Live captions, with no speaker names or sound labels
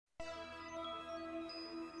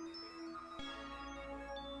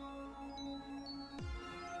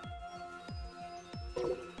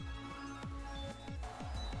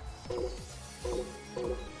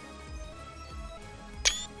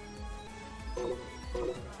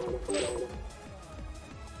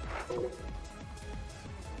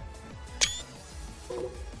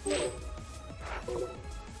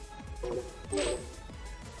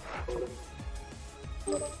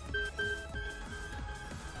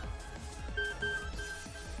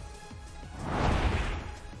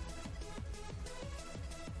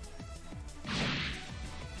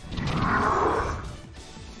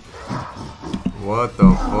What the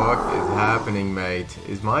fuck is happening, mate?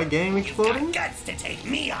 Is my game exploding? You've got guts to take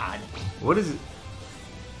me on. What is it?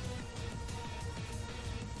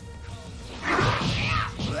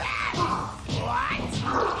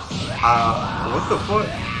 What the fuck?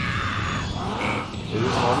 Is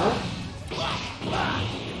this normal?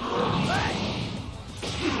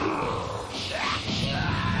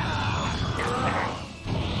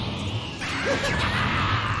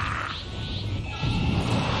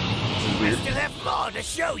 I still have more to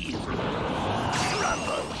show you.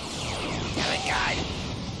 Rumble. Have a gun.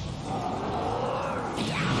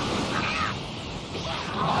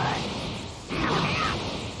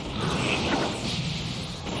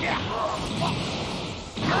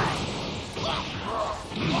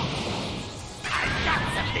 I've got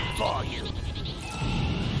something for you.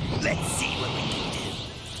 Let's see what we can do.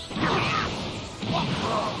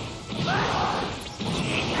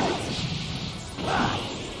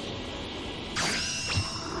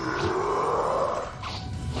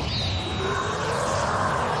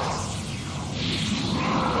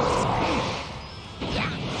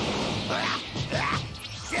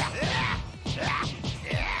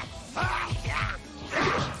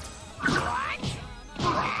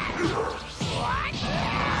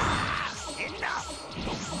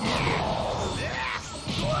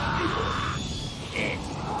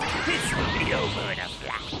 This will be over in a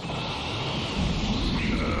flash.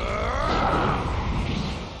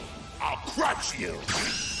 I'll crush you.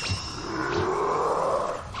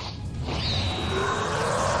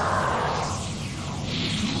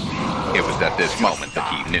 It was at this moment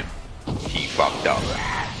that he knew. He fucked up.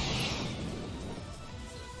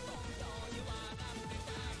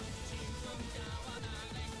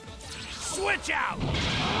 Switch out!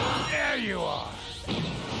 There you are.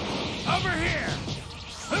 Over here.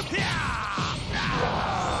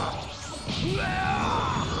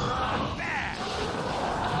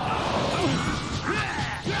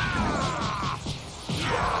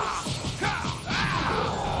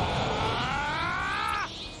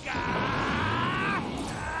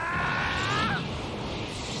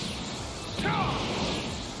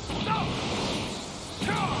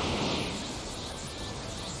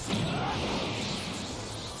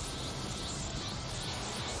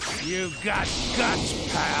 You've got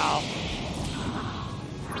guts, pal.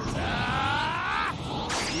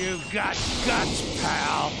 You've got guts,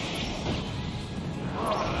 pal.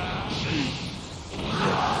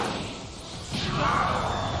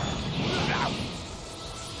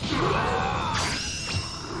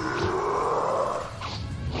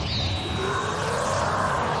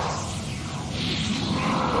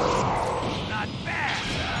 Not bad.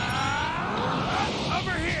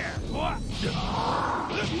 Over here.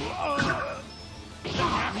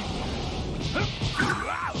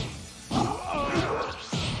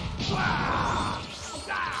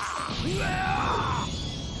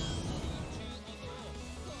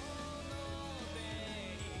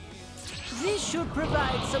 This should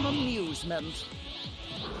provide some amusement.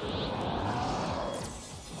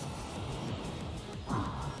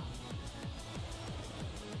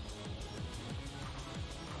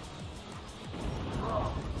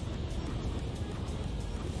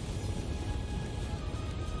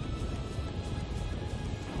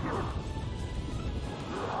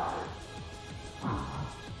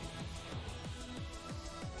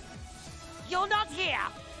 You're not here!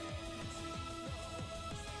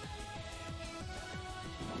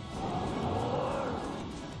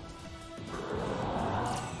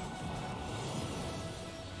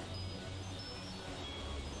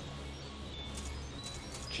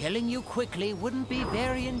 Killing you quickly wouldn't be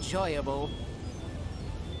very enjoyable.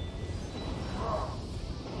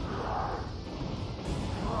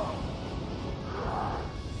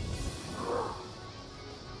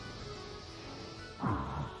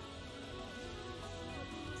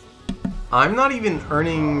 I'm not even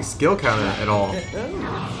earning skill counter at all.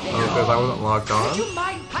 Because I wasn't locked on. Would you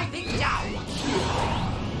mind piping down?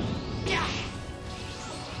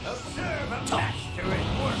 Observe a master at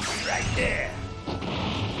work right there.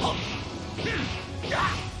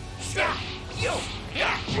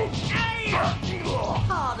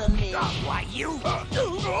 Pardon me. Why you? Die!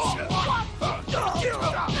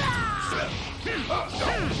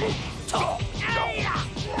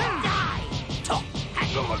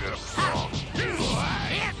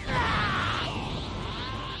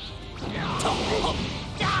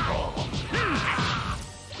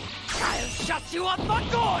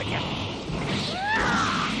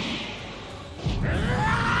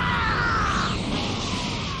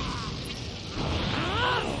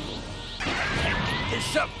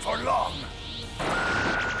 this up for long.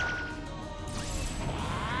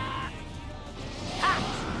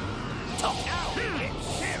 Now we get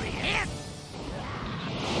serious.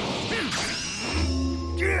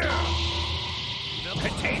 No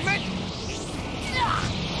containment?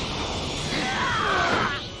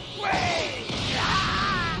 Wait!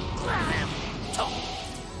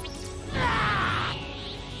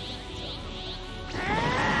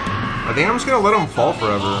 I think I'm just gonna let him fall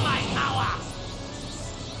forever.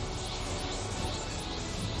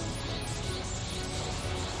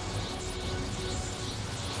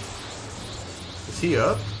 Is he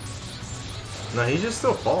up? No, he's just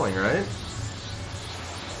still falling, right?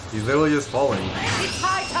 He's literally just falling.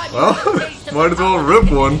 Well, might as well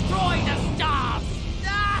rip one.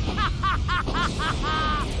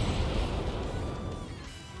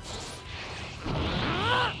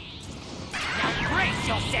 Brace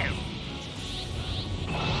yourself!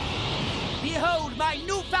 Behold my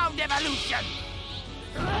newfound evolution!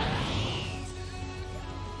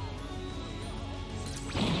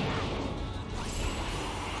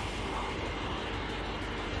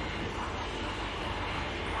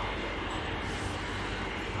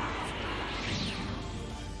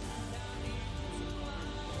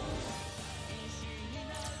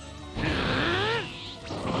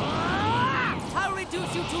 I'll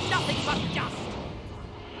reduce you to nothing but dust!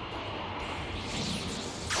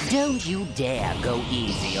 Don't you dare go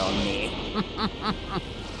easy on me.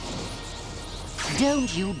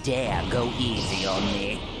 Don't you dare go easy on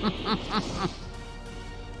me.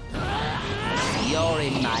 You're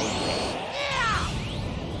in my way.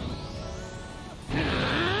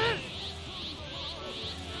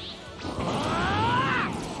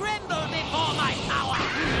 Tremble before my power!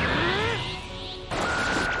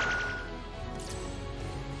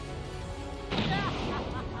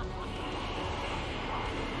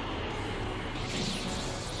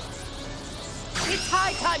 It's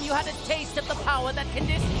high time you had a taste of the power that can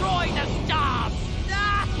destroy the stars!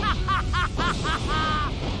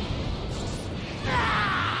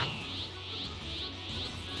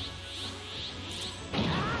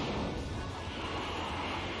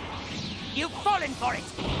 You've fallen for it!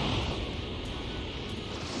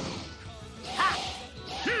 Ha!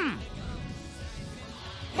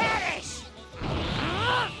 Perish!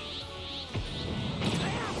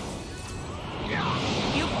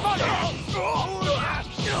 You've fallen!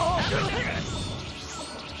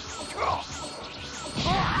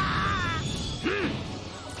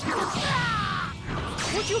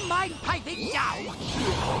 Would you mind piping down?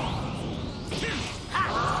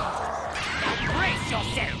 Now brace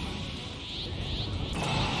yourself!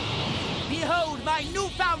 Behold my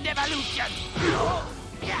newfound evolution!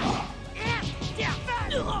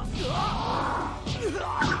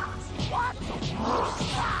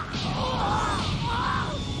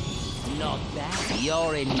 Not bad.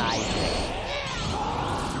 You're in my way.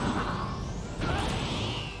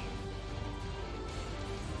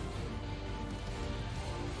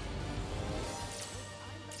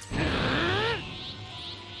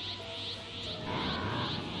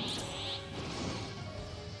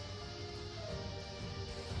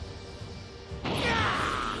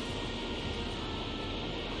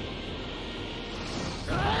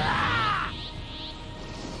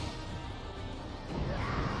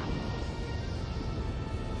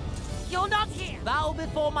 You're not here! Bow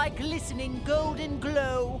before my glistening golden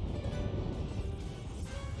glow.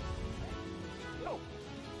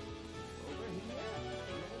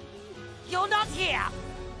 You're not here!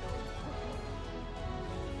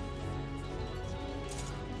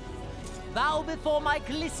 Bow before my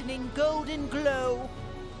glistening golden glow.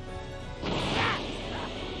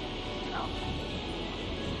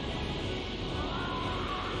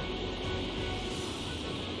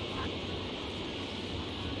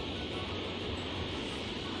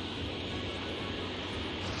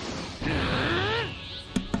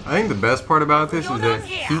 I think the best part about this is that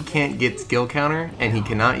he can't get skill counter and he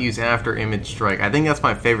cannot use after image strike. I think that's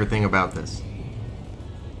my favorite thing about this.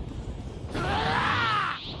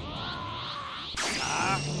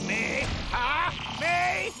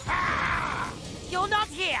 You're not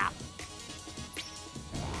here!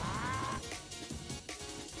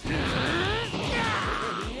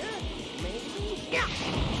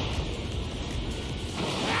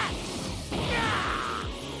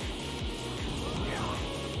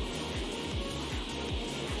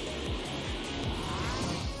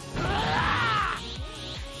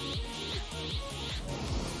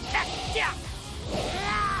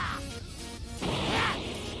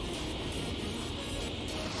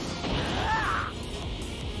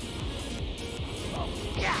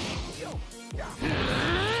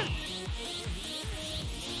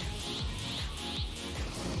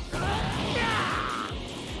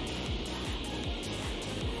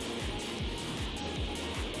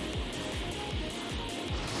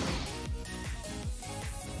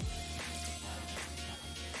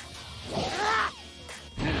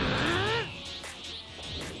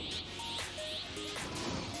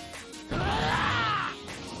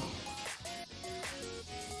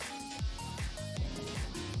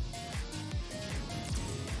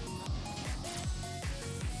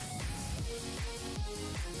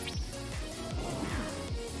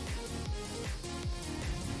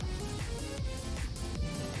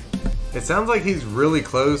 It sounds like he's really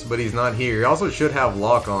close, but he's not here. He also should have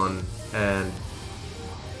lock on, and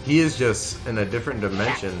he is just in a different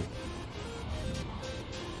dimension.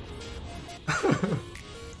 I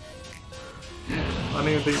don't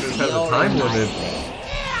even think this has a time limit.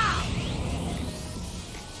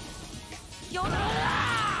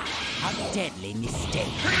 A deadly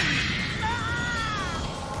mistake.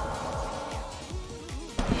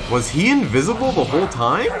 Was he invisible the whole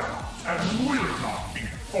time?